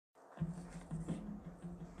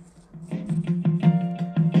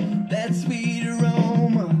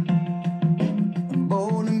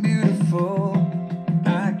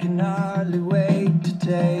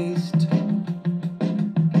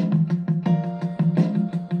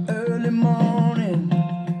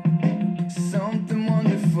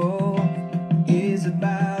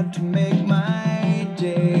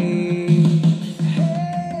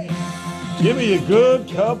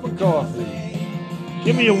cup of coffee.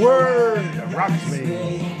 Give me a word that rocks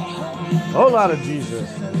me. A whole lot of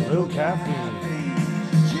Jesus, a little caffeine.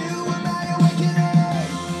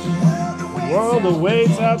 The world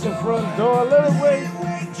awaits out the front door. Let it wait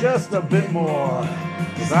just a bit more.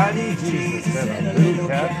 Because I need Jesus and a little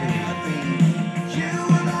caffeine.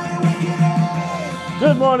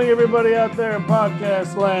 Good morning, everybody out there in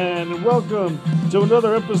podcast land, and welcome to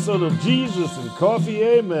another episode of Jesus and Coffee.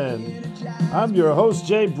 Amen. I'm your host,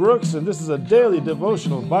 Jay Brooks, and this is a daily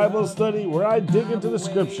devotional Bible study where I dig into the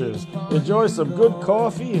scriptures, enjoy some good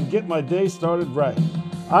coffee, and get my day started right.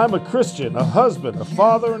 I'm a Christian, a husband, a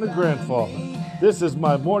father, and a grandfather. This is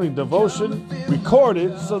my morning devotion,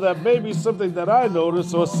 recorded so that maybe something that I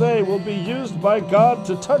notice or say will be used by God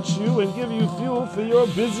to touch you and give you fuel for your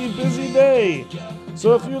busy, busy day.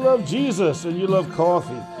 So if you love Jesus and you love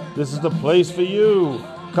coffee, this is the place for you.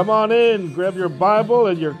 Come on in, grab your Bible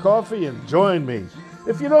and your coffee and join me.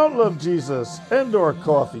 If you don't love Jesus and or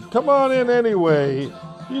coffee, come on in anyway.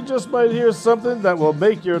 You just might hear something that will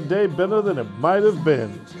make your day better than it might have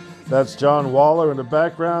been. That's John Waller in the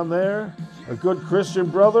background there. A good Christian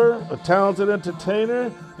brother, a talented entertainer,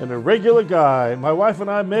 and a regular guy. My wife and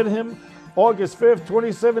I met him August 5th,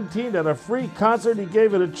 2017 at a free concert he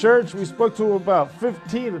gave at a church. We spoke to him about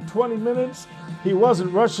 15 to 20 minutes. He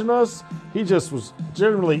wasn't rushing us. He just was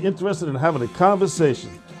generally interested in having a conversation.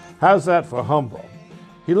 How's that for humble?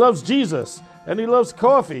 He loves Jesus and he loves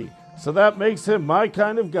coffee, so that makes him my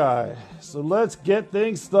kind of guy. So let's get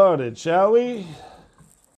things started, shall we?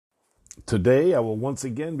 Today I will once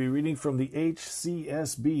again be reading from the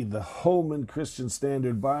HCSB, the Holman Christian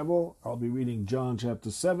Standard Bible. I'll be reading John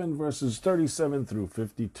chapter 7, verses 37 through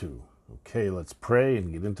 52. Okay, let's pray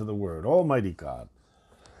and get into the Word. Almighty God,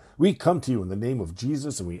 we come to you in the name of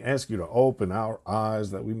Jesus, and we ask you to open our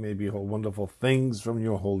eyes that we may behold wonderful things from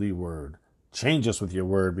your holy Word. Change us with your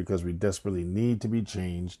Word because we desperately need to be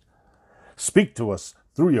changed. Speak to us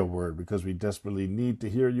through your Word because we desperately need to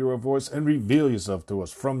hear your voice, and reveal yourself to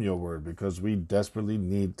us from your Word because we desperately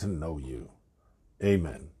need to know you.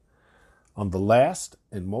 Amen. On the last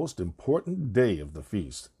and most important day of the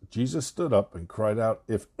feast, Jesus stood up and cried out,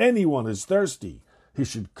 "If anyone is thirsty, he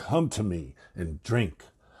should come to me and drink.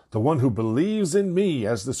 The one who believes in me,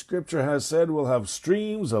 as the scripture has said, will have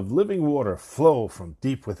streams of living water flow from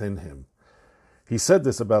deep within him." He said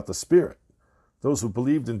this about the Spirit. Those who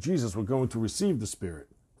believed in Jesus were going to receive the Spirit,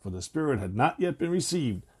 for the Spirit had not yet been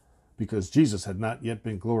received because Jesus had not yet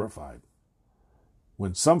been glorified.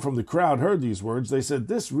 When some from the crowd heard these words, they said,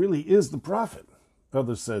 "This really is the prophet."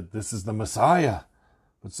 Others said, "This is the Messiah."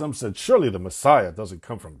 But some said, "Surely the Messiah doesn't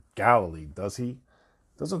come from Galilee, does he?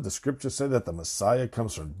 Doesn't the scripture say that the Messiah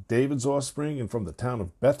comes from David's offspring and from the town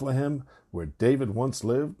of Bethlehem, where David once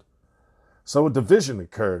lived?" So a division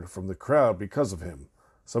occurred from the crowd because of him.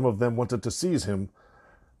 Some of them wanted to seize him,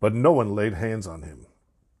 but no one laid hands on him.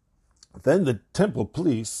 Then the temple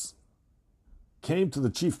police came to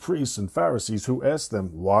the chief priests and Pharisees, who asked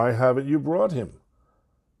them, "Why haven't you brought him?"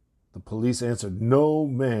 The police answered, "No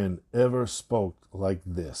man ever spoke like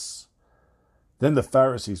this." Then the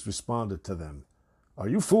Pharisees responded to them, "Are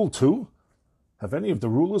you fooled too? Have any of the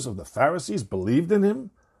rulers of the Pharisees believed in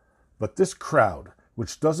him? But this crowd,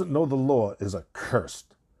 which doesn't know the law, is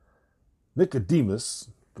accursed." Nicodemus,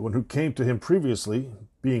 the one who came to him previously,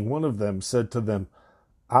 being one of them, said to them,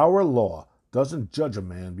 "Our law doesn't judge a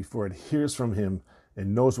man before it hears from him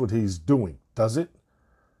and knows what he's doing, does it?"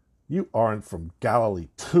 "You aren't from Galilee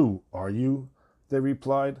too, are you?" they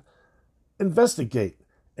replied. "Investigate,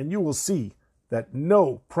 and you will see that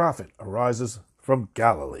no prophet arises from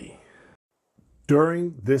Galilee."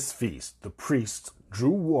 During this feast, the priests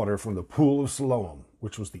drew water from the pool of Siloam,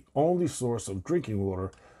 which was the only source of drinking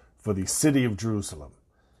water for the city of Jerusalem.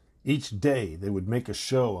 Each day they would make a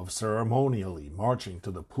show of ceremonially marching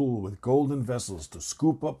to the pool with golden vessels to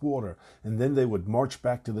scoop up water, and then they would march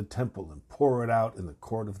back to the temple and pour it out in the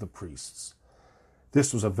court of the priests.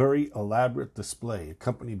 This was a very elaborate display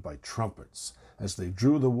accompanied by trumpets. As they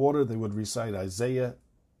drew the water, they would recite Isaiah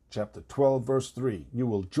chapter 12, verse 3, "You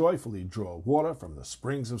will joyfully draw water from the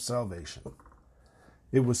springs of salvation."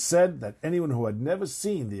 It was said that anyone who had never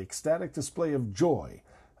seen the ecstatic display of joy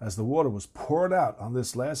as the water was poured out on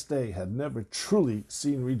this last day had never truly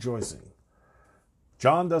seen rejoicing.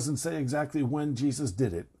 John doesn't say exactly when Jesus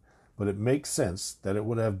did it, but it makes sense that it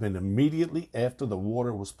would have been immediately after the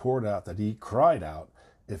water was poured out that he cried out,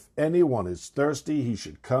 "If anyone is thirsty, he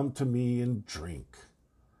should come to me and drink."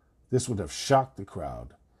 This would have shocked the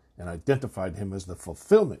crowd and identified him as the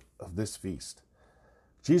fulfillment of this feast.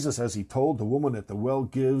 Jesus, as he told the woman at the well,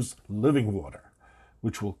 gives living water,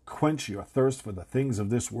 which will quench your thirst for the things of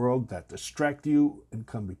this world that distract you and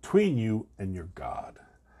come between you and your God.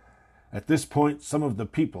 At this point, some of the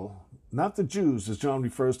people, not the Jews, as John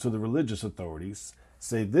refers to the religious authorities,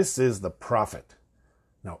 say this is the prophet.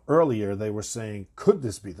 Now, earlier they were saying, could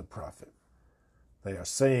this be the prophet? They are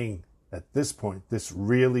saying at this point, this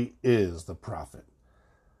really is the prophet.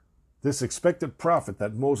 This expected prophet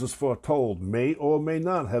that Moses foretold may or may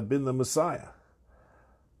not have been the Messiah.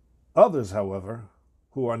 Others, however,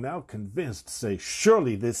 who are now convinced, say,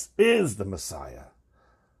 surely this is the Messiah.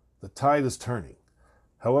 The tide is turning.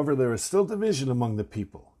 However, there is still division among the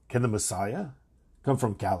people. Can the Messiah come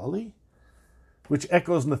from Galilee? Which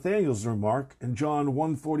echoes Nathanael's remark in John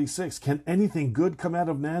 1:46. Can anything good come out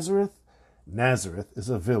of Nazareth? Nazareth is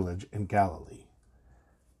a village in Galilee.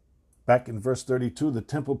 Back in verse 32, the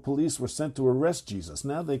temple police were sent to arrest Jesus.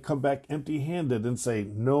 Now they come back empty-handed and say,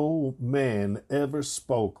 no man ever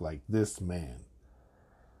spoke like this man.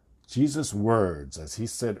 Jesus' words, as he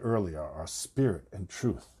said earlier, are spirit and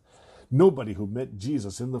truth. Nobody who met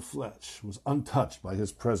Jesus in the flesh was untouched by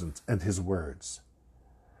his presence and his words.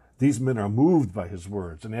 These men are moved by his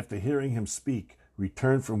words, and after hearing him speak,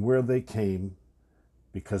 return from where they came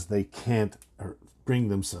because they can't bring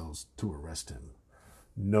themselves to arrest him.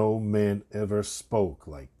 No man ever spoke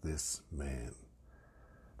like this man.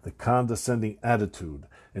 The condescending attitude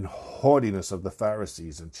and haughtiness of the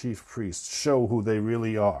Pharisees and chief priests show who they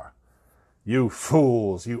really are. You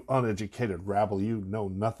fools, you uneducated rabble, you know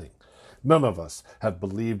nothing. None of us have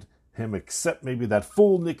believed him except maybe that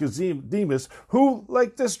fool Nicodemus, who,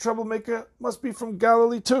 like this troublemaker, must be from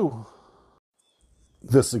Galilee too.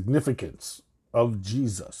 The significance of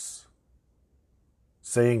Jesus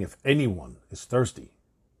saying, if anyone is thirsty,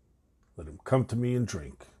 let him come to me and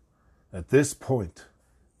drink, at this point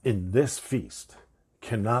in this feast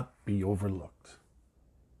cannot be overlooked.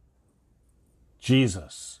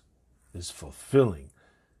 Jesus is fulfilling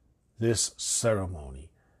this ceremony.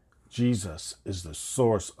 Jesus is the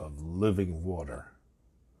source of living water.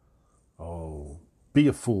 Oh, be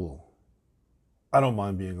a fool. I don't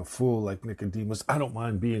mind being a fool like Nicodemus. I don't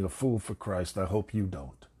mind being a fool for Christ. I hope you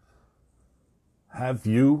don't. Have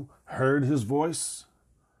you heard his voice?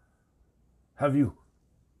 Have you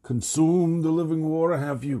consumed the living water?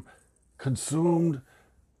 Have you consumed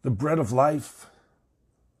the bread of life?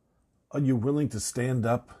 Are you willing to stand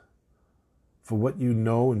up for what you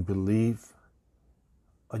know and believe?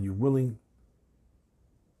 Are you willing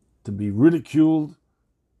to be ridiculed?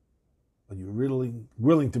 Are you really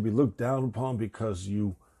willing to be looked down upon because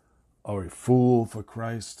you are a fool for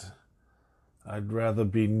Christ? I'd rather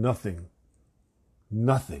be nothing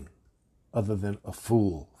other than a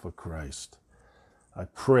fool for Christ. I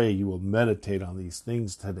pray you will meditate on these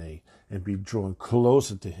things today and be drawn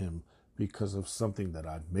closer to him because of something that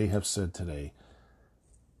I may have said today.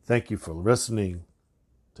 Thank you for listening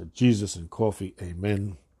to Jesus and Coffee.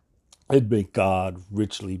 Amen. And may God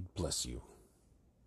richly bless you.